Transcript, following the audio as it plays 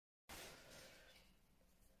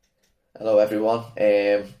Hello everyone.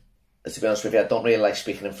 To be honest with you, I don't really like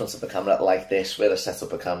speaking in front of the camera like this, where I set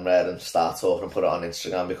up a camera and start talking and put it on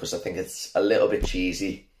Instagram, because I think it's a little bit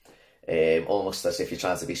cheesy, almost as if you're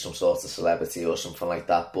trying to be some sort of celebrity or something like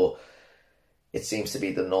that, but it seems to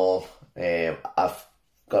be the norm. I've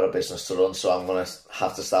got a business to run, so I'm going to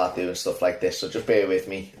have to start doing stuff like this, so just bear with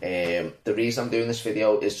me. The reason I'm doing this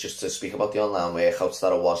video is just to speak about the online workouts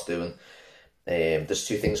that I was doing. There's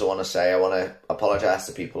two things I want to say. I want to apologise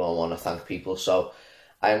to people and I want to thank people, so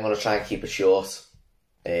I'm going to try and keep it short,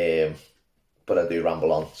 but I do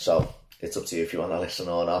ramble on, so it's up to you if you want to listen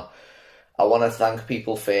or not. I want to thank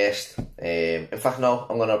people first. In fact, no,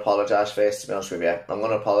 I'm going to apologise first, to be honest with you. I'm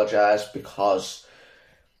going to apologise because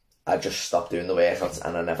I just stopped doing the workouts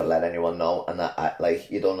and I never let anyone know, and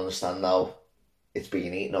that you don't understand now. It's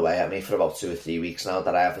been eating away at me for about 2 or 3 weeks now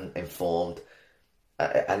that I haven't informed.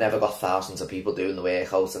 I never got thousands of people doing the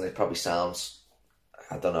workouts, and it probably sounds,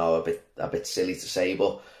 I don't know, a bit silly to say,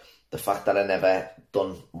 but the fact that I never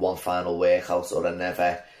done one final workout, or I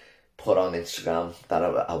never put on Instagram that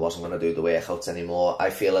I wasn't going to do the workouts anymore, I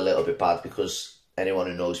feel a little bit bad, because anyone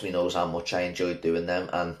who knows me knows how much I enjoyed doing them,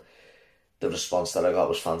 and the response that I got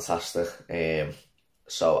was fantastic.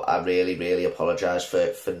 So I really apologise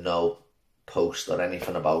for no post or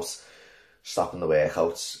anything about stopping the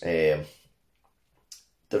workouts.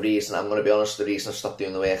 The reason, I'm going to be honest, the reason I stopped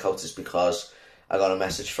doing the workouts is because I got a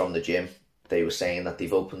message from the gym. They were saying that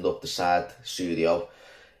they've opened up the side studio.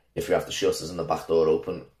 If you have the shutters and the back door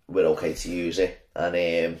open, we're okay to use it.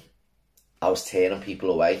 And I was turning people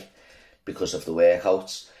away because of the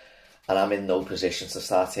workouts. And I'm in no position to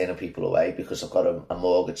start turning people away, because I've got a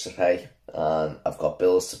mortgage to pay and I've got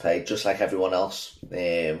bills to pay, just like everyone else.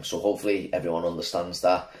 So hopefully everyone understands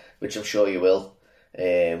that, which I'm sure you will.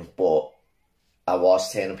 But I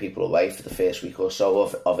was turning people away for the first week or so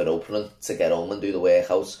of it opening to get home and do the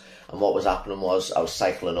workouts. And what was happening was I was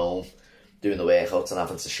cycling home, doing the workouts and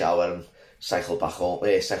having to shower and cycle back home,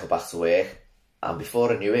 cycle back to work. And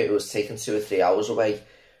before I knew it, it was taking 2 or 3 hours away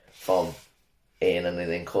from earning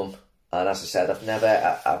an income. And as I said,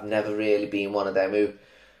 I've never really been one of them who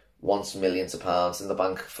wants millions of pounds in the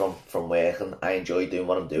bank from working. I enjoy doing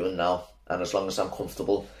what I'm doing now, and as long as I'm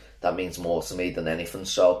comfortable, that means more to me than anything.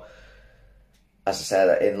 So as I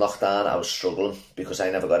said, in lockdown, I was struggling because I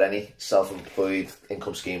never got any self-employed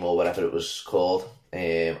income scheme or whatever it was called.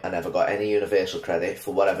 I never got any universal credit.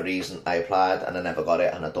 For whatever reason, I applied and I never got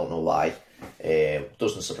it, and I don't know why.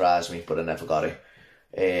 Doesn't surprise me, but I never got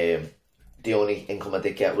it. The only income I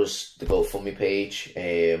did get was the GoFundMe page,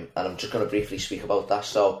 and I'm just going to briefly speak about that.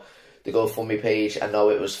 So the GoFundMe page, I know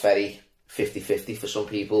it was very 50-50 for some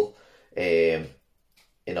people.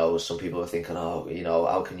 You know, some people were thinking, oh, you know,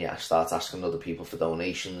 how can you start asking other people for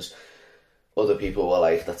donations? Other people were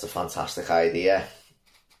like, that's a fantastic idea.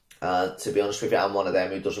 And to be honest with you, I'm one of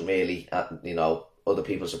them who doesn't really, you know, other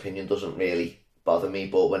people's opinion doesn't really bother me.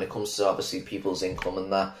 But when it comes to obviously people's income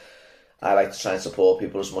and that, I like to try and support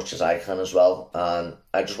people as much as I can as well. And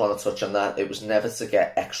I just want to touch on that. It was never to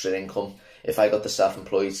get extra income. If I got the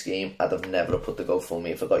self-employed scheme, I'd have never put the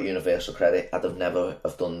GoFundMe. If I got universal credit, I'd have never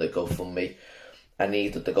have done the GoFundMe. I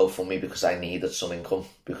needed the GoFundMe because I needed some income,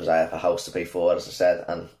 because I have a house to pay for, as I said,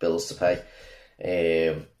 and bills to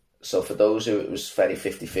pay. So for those who it was very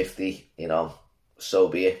 50-50, you know, so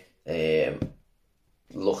be it.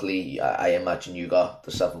 Luckily, I imagine you got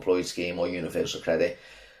the self-employed scheme or universal credit.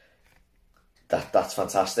 That's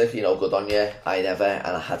fantastic, you know, good on you. I never,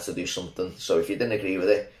 and I had to do something. So if you didn't agree with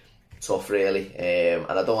it, tough really. And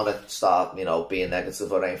I don't want to start, you know, being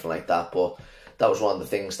negative or anything like that, but that was one of the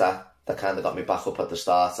things that kind of got me back up at the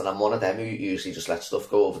start. And I'm one of them who usually just let stuff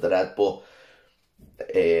go over the head, but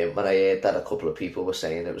when I heard that a couple of people were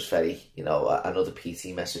saying it was very, you know, another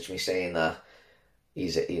PT messaged me saying that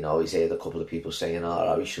he's heard a couple of people saying,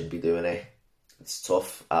 oh, he shouldn't be doing it. It's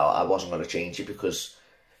tough. I wasn't going to change it because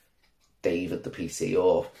David, the PT,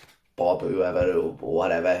 or Bob, whoever, or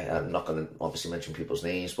whatever, I'm not going to obviously mention people's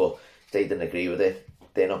names, but they didn't agree with it.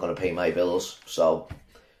 They're not going to pay my bills, so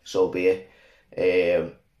be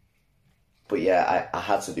it. But yeah, I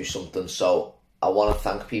had to do something, so I want to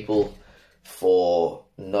thank people for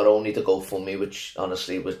not only the GoFundMe,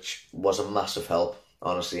 which was a massive help,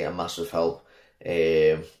 honestly, a massive help.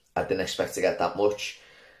 I didn't expect to get that much.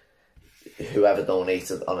 Whoever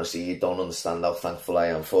donated, honestly, you don't understand how thankful I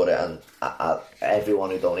am for it. And everyone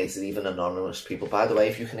who donated, even anonymous people. By the way,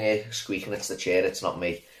 if you can hear squeaking, it's the chair, it's not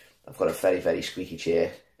me. I've got a very squeaky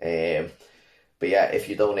chair. But yeah, if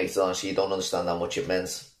you donated, honestly, you don't understand how much it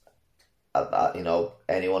meant. You know,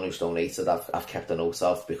 anyone who's donated, I've kept a note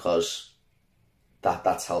of, because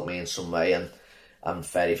that's helped me in some way, and I'm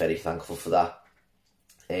very thankful for that.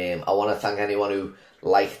 I want to thank anyone who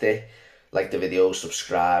liked it, liked the video,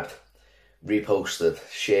 subscribed, reposted,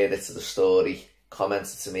 shared it to the story,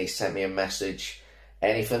 commented to me, sent me a message,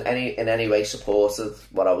 anything, in any way supported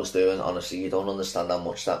what I was doing. Honestly, you don't understand how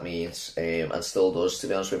much that means, and still does, to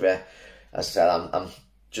be honest with you. As I said, I'm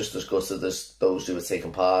just as gutted as those who were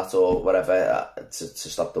taking part or whatever to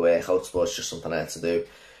stop the workouts, but it's just something I had to do.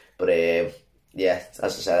 But yeah,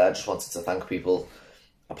 as I said, I just wanted to thank people,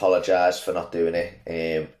 apologise for not doing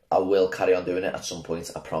it. I will carry on doing it at some point,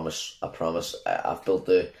 I promise. I've built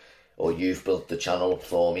you've built the channel up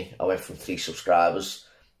for me. I went from 3 subscribers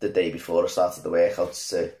the day before I started the workouts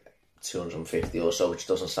to 250 or so, which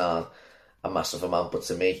doesn't sound a massive amount, but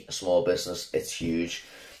to me, a small business, it's huge.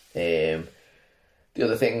 The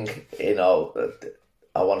other thing, you know,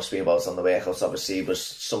 I want to speak about on the workouts, obviously, was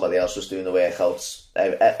somebody else was doing the workouts,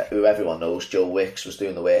 who everyone knows, Joe Wicks was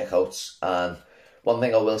doing the workouts, and one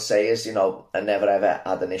thing I will say is, you know, I never ever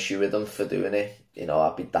had an issue with him for doing it. You know,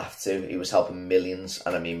 I'd be daft to. He was helping millions,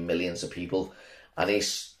 and I mean millions of people, and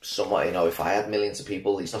he's someone, you know, if I had millions of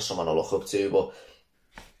people, he's not someone I look up to, but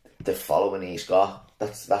the following he's got,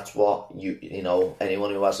 that's what you know,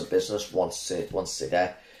 anyone who has a business wants to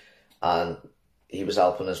get, and he was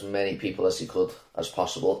helping as many people as he could as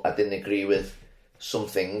possible. I didn't agree with some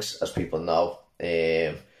things, as people know,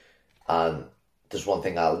 and there's one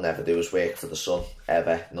thing I'll never do is work for the sun,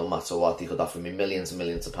 ever, no matter what. He could offer me millions and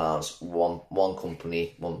millions of pounds, one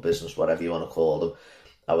company, one business, whatever you want to call them.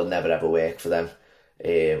 I would never ever work for them,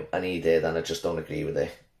 and he did, and I just don't agree with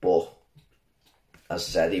it. But as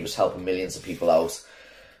I said, he was helping millions of people out,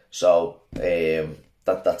 so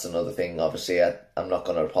that's another thing. Obviously, I'm not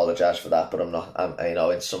going to apologise for that, but I'm you know,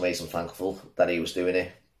 in some ways I'm thankful that he was doing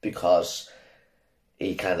it, because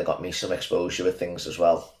he kind of got me some exposure with things as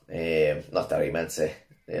well. Not that he meant it,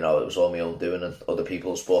 you know, it was all my own doing and other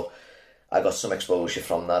people's, but I got some exposure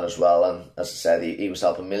from that as well. And as I said, he was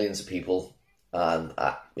helping millions of people, and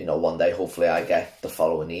you know, one day hopefully I get the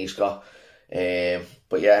following he's got.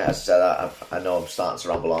 But yeah, as I said, I know I'm starting to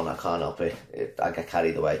ramble on, I can't help it, I get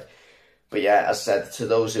carried away. But yeah, as I said, to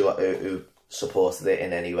those who supported it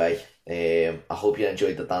in any way, I hope you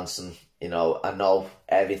enjoyed the dancing. You know, I know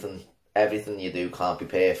everything you do can't be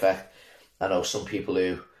perfect. I know some people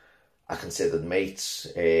who are considered mates,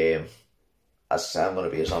 as I said, I'm going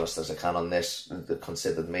to be as honest as I can on this, the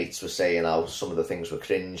considered mates were saying how some of the things were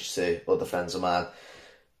cringe to other friends of mine.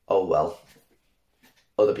 Oh well,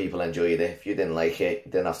 other people enjoyed it. If you didn't like it,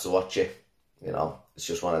 you didn't have to watch it. You know, it's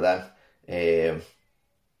just one of them.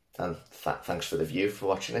 And thanks for the view for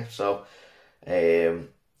watching it. So, as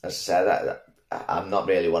I said, I'm not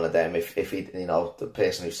really one of them. If he, you know, the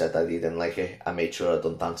person who said that he didn't like it, I made sure I'd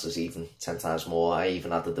done dances even 10 times more. I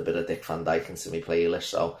even added a bit of Dick Van Dyke into my playlist,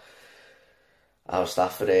 so I was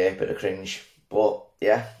that for a bit of cringe. But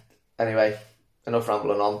yeah, anyway, enough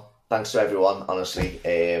rambling on. Thanks to everyone, honestly.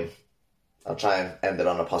 I'll try and end it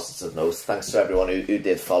on a positive note. Thanks to everyone who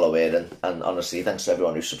did follow it, and honestly, thanks to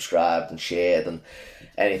everyone who subscribed and shared and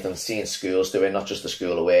anything. Seeing schools do it, not just the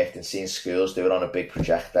school I worked in, seeing schools do it on a big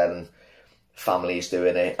projector, and families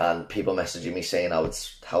doing it, and people messaging me saying how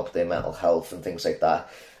it's helped their mental health and things like that.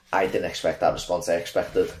 I didn't expect that response. I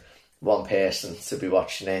expected one person to be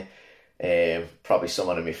watching it, probably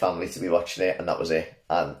someone in my family to be watching it, and that was it.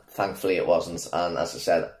 And thankfully it wasn't. And as I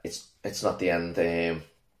said, it's not the end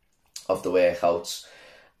of the workouts.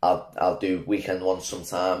 I'll do weekend ones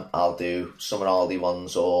sometime. I'll do summer holiday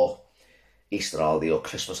ones, or Easter holiday, or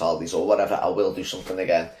Christmas holidays, or whatever. I will do something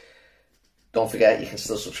again. Don't forget, you can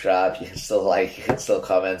still subscribe, you can still like, you can still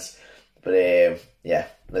comment. But yeah,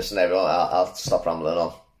 listen everyone, I'll stop rambling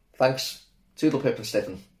on. Thanks. Toodle pip and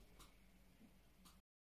stiffen.